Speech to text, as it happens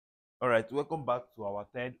All right, welcome back to our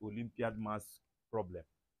third Olympiad Math problem.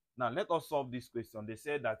 Now, let us solve this question. They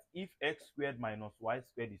said that if x squared minus y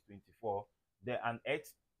squared is 24, then an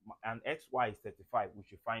xy is 35. We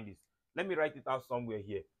should find this. Let me write it out somewhere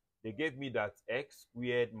here. They gave me that x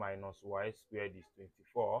squared minus y squared is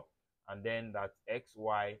 24, and then that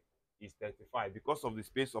xy is 35 because of the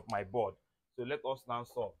space of my board. So let us now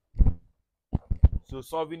solve. So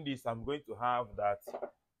solving this, I'm going to have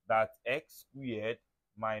that x squared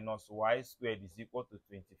minus y squared is equal to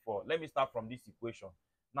 24. Let me start from this equation.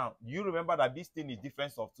 Now, you remember that this thing is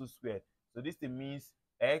difference of 2 squared. So this thing means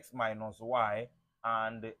x minus y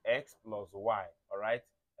and x plus y, all right,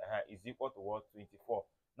 is equal to what? 24.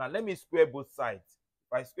 Now, let me square both sides.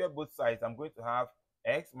 If I square both sides, I'm going to have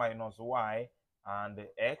x minus y and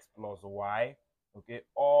x plus y, okay,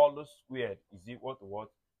 all squared is equal to what?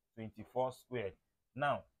 24 squared.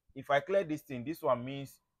 Now, if I clear this thing, this one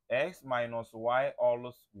means x minus y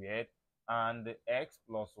all squared and x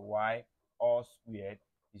plus y all squared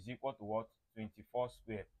is equal to what? 24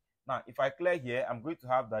 squared. Now, if I clear here, I'm going to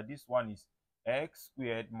have that this one is x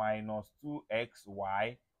squared minus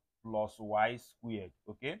 2xy plus y squared,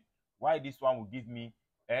 okay? Why this one will give me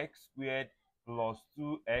x squared plus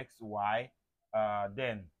 2xy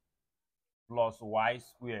then plus y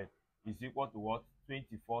squared is equal to what?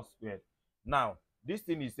 24 squared. Now, this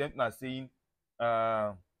thing is something as saying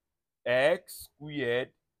x squared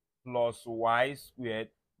plus y squared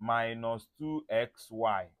minus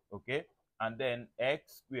 2xy, okay, and then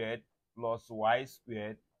x squared plus y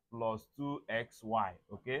squared plus 2xy,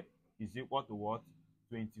 okay, is equal to what?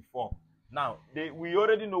 24. Now, we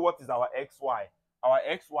already know what is our xy. Our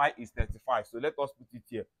xy is 35, so let us put it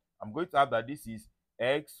here. I'm going to have that this is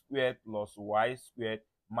x squared plus y squared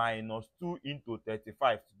minus 2 into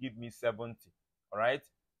 35 to give me 70, all right,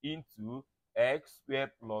 into x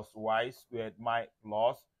squared plus y squared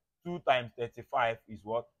plus 2 times 35 is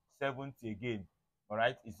what? 70 again, all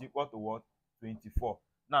right, is equal to what? 24.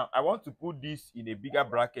 Now, I want to put this in a bigger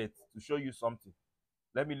bracket to show you something.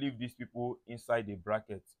 Let me leave these people inside the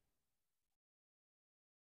bracket.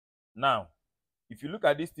 Now, if you look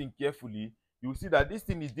at this thing carefully, you will see that this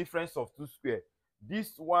thing is difference of 2 squared.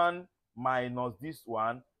 This one minus this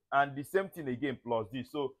one, and the same thing again plus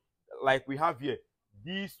this. So, like we have here,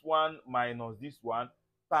 this one minus this one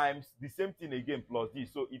times the same thing again plus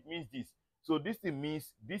this. So it means this. So this thing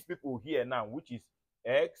means these people here now, which is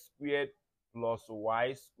x squared plus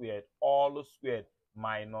y squared all squared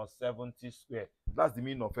minus 70 squared. That's the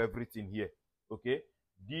meaning of everything here. Okay,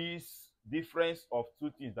 this difference of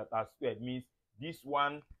two things that are squared means this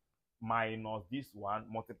one minus this one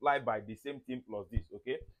multiplied by the same thing plus this.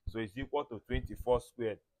 Okay, so it's equal to 24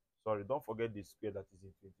 squared. Sorry, don't forget the square that is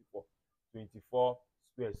in 24. 24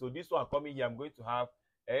 squared. So this one coming here, I'm going to have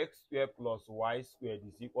x squared plus y squared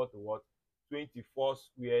is equal to what? 24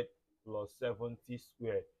 squared plus 70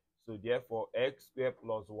 squared. So therefore, x squared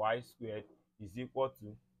plus y squared is equal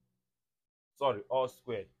to, sorry, all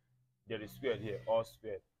squared. There is squared here, all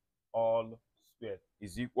squared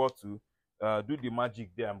is equal to, do the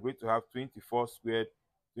magic there. I'm going to have 24 squared,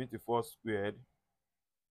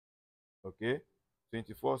 okay,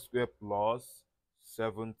 24 squared plus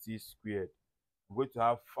 70 squared. I'm going to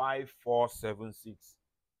have 5476.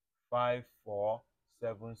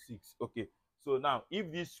 5476. Okay, so now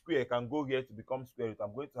if this square can go here to become square root,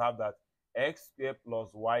 I'm going to have that x squared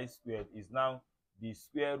plus y squared is now the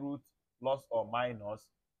square root plus or minus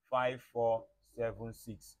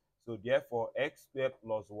 5476. So therefore, x squared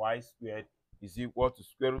plus y squared is equal to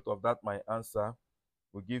square root of that. My answer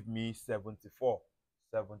will give me 74.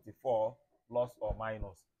 74 plus or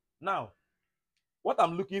minus. Now, what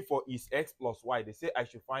I'm looking for is x plus y. They say I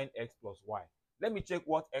should find x plus y. Let me check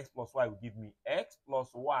what x plus y will give me. X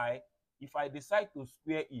plus y, if I decide to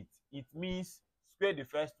square it, it means square the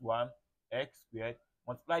first one, x squared,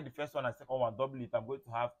 multiply the first one and second one, double it. I'm going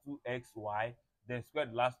to have 2xy, then square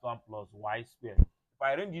the last one plus y squared. If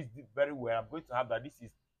I arrange this very well, I'm going to have that this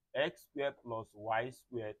is x squared plus y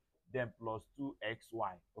squared, then plus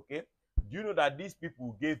 2xy. Okay? Do you know that these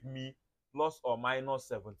people gave me plus or minus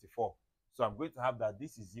 74? So I'm going to have that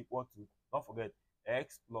this is equal to, don't forget,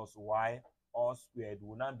 x plus y all squared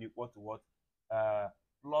will now be equal to what?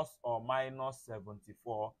 Plus or minus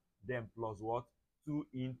 74, then plus what? 2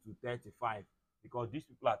 into 35, because these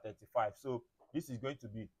people are 35. So this is going to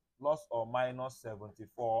be plus or minus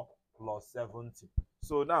 74 plus 70.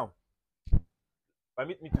 So now,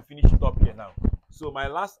 permit me to finish it up here now. So my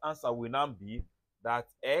last answer will now be that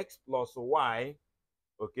x plus y,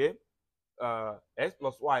 okay, x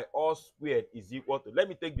plus y all squared is equal to, let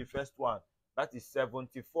me take the first one, that is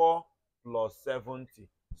 74 plus 70.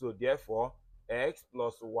 So therefore, x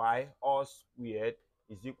plus y all squared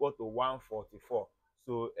is equal to 144.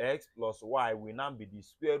 So x plus y will now be the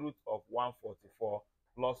square root of 144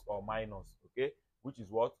 plus or minus, okay, which is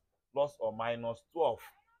what? Plus or minus 12.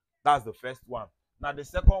 That's the first one. Now the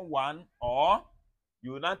second one, or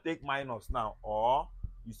you will not take minus now, or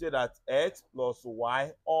you say that x plus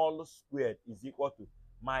y all squared is equal to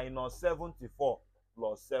minus 74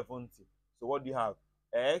 plus 70. So what do you have?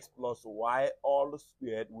 X plus y all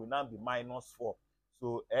squared will now be minus 4.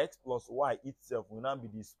 So x plus y itself will now be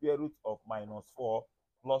the square root of minus 4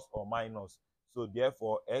 plus or minus. So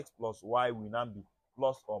therefore x plus y will now be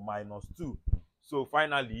plus or minus 2. So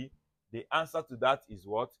finally, the answer to that is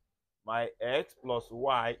what? My x plus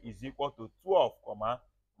y is equal to 12 comma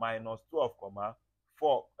minus 12 comma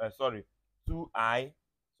 4 2i,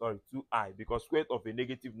 2i, because square root of a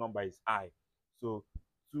negative number is I. So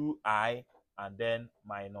 2i and then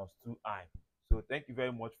minus 2i. So thank you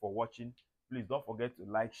very much for watching. Please don't forget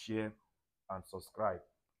to like, share and subscribe.